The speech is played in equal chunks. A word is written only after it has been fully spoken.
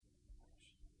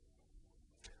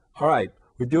All right,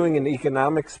 we're doing an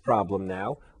economics problem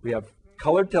now. We have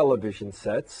color television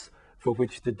sets for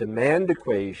which the demand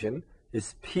equation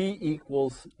is P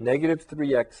equals negative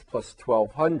 3x plus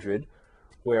 1200,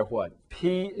 where what?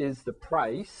 P is the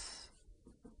price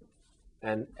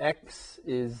and X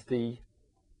is the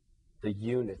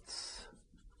units,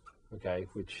 okay,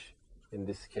 which in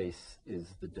this case is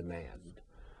the demand,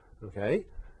 okay?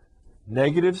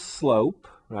 Negative slope,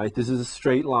 right? This is a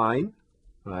straight line,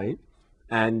 right?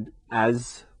 And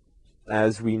as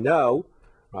we know,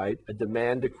 right, a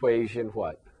demand equation,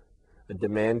 what? A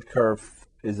demand curve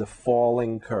is a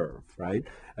falling curve, right?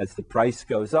 As the price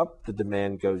goes up, the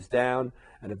demand goes down,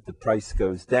 and if the price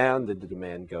goes down, then the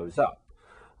demand goes up,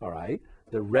 all right?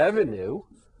 The revenue,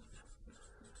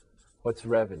 what's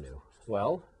revenue?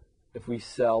 Well, if we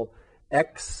sell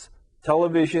X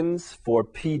televisions for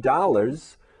P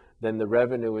dollars, then the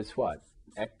revenue is what?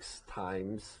 X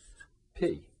times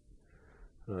P,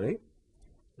 all right?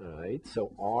 All right,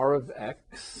 so R of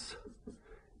X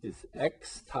is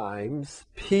X times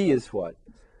P is what?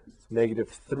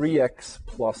 Negative 3X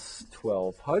plus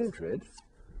 1200,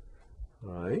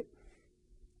 all right?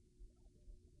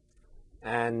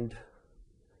 And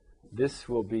this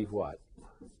will be what?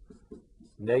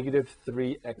 Negative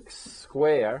 3x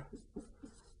squared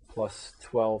plus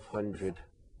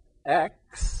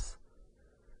 1200x,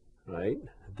 right?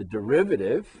 The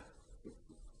derivative,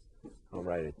 I'll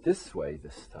write it this way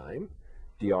this time,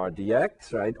 dr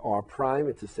dx, right? R prime,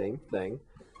 it's the same thing.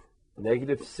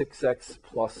 Negative 6x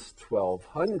plus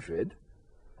 1200,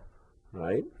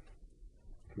 right?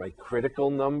 My critical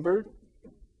number,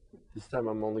 this time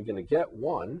I'm only going to get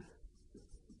one,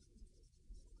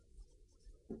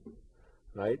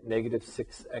 right? Negative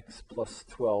 6x plus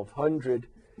 1200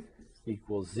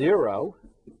 equals 0.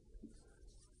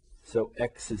 So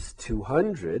x is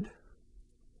 200,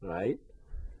 right?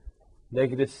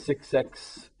 Negative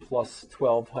 6x plus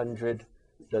 1200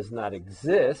 does not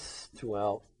exist.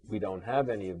 Well, we don't have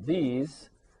any of these.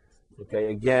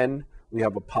 Okay, again, we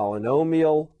have a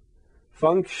polynomial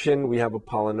function, we have a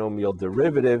polynomial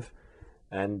derivative,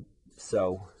 and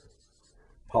so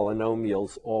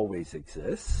polynomials always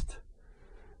exist.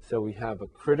 So we have a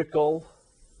critical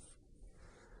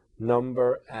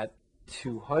number at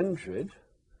 200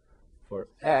 for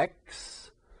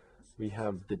x. We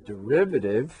have the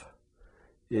derivative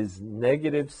is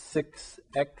negative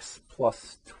 6x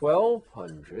plus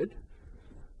 1200,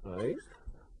 right?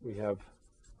 We have,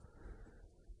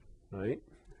 right,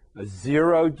 a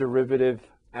zero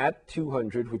derivative at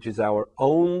 200, which is our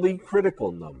only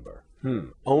critical number.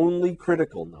 Only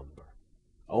critical number.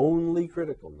 Only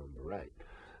critical number, right.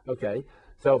 Okay,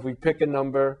 so if we pick a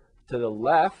number to the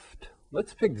left,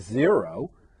 let's pick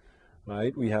 0,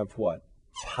 right? We have what?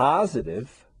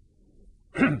 Positive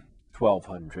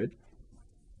 1200.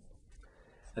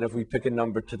 And if we pick a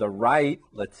number to the right,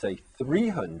 let's say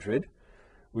 300,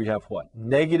 we have what?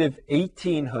 Negative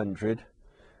 1800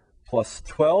 plus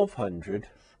 1200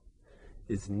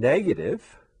 is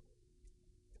negative,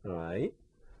 all right?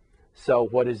 So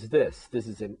what is this? This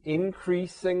is an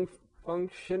increasing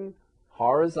function,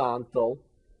 horizontal,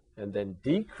 and then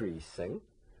decreasing,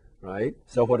 right?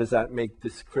 So what does that make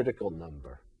this critical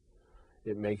number?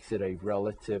 It makes it a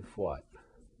relative what?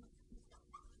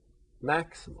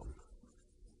 Maximum.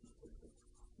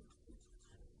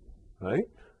 Right?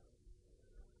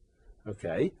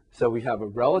 Okay, so we have a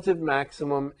relative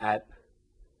maximum at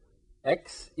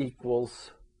x equals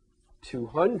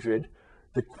 200.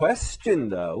 The question,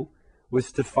 though,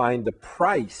 was to find the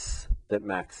price that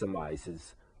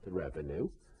maximizes the revenue.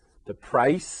 The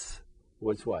price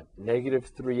was what? Negative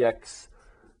 3x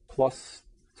plus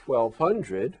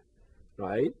 1200,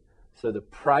 right? So the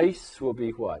price will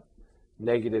be what?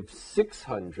 Negative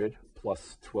 600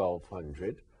 plus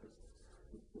 1200.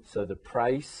 So the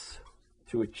price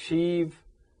to achieve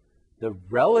the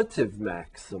relative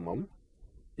maximum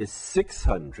is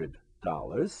 $600.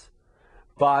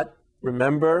 But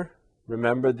remember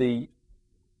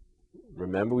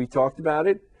we talked about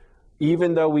it?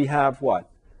 Even though we have what?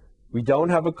 We don't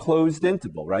have a closed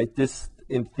interval, right? This,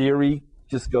 in theory,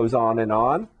 just goes on and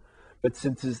on. But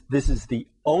since this is the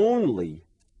only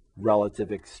relative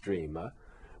extrema,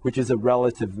 which is a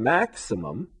relative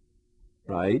maximum,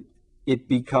 right? It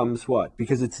becomes what?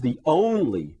 Because it's the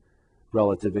only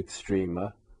relative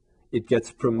extrema, it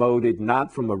gets promoted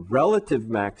not from a relative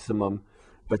maximum,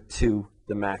 but to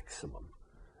the maximum.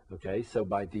 Okay, so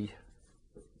by the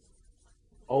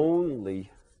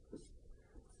only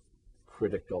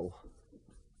critical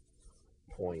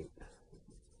point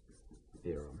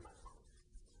theorem,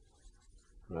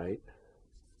 right?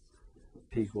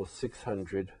 P equals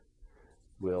 600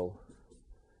 will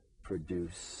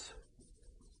produce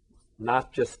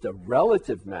not just a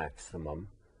relative maximum,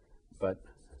 but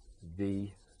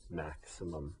the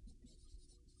maximum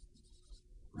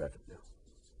revenue.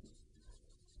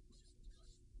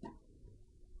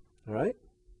 All right?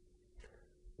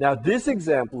 Now, this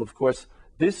example, of course,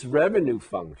 this revenue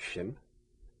function,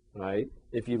 right,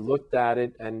 if you looked at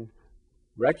it and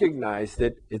recognized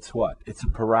it, it's what? It's a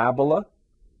parabola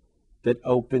that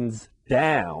opens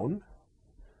down.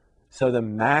 So the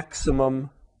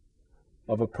maximum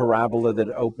of a parabola that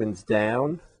opens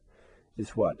down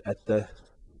is what? At the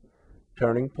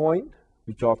turning point.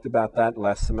 We talked about that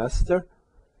last semester,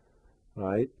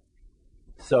 right?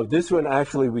 So this one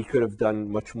actually we could have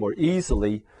done much more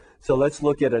easily. So let's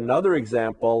look at another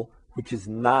example which is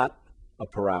not a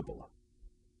parabola.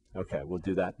 Okay, we'll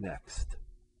do that next.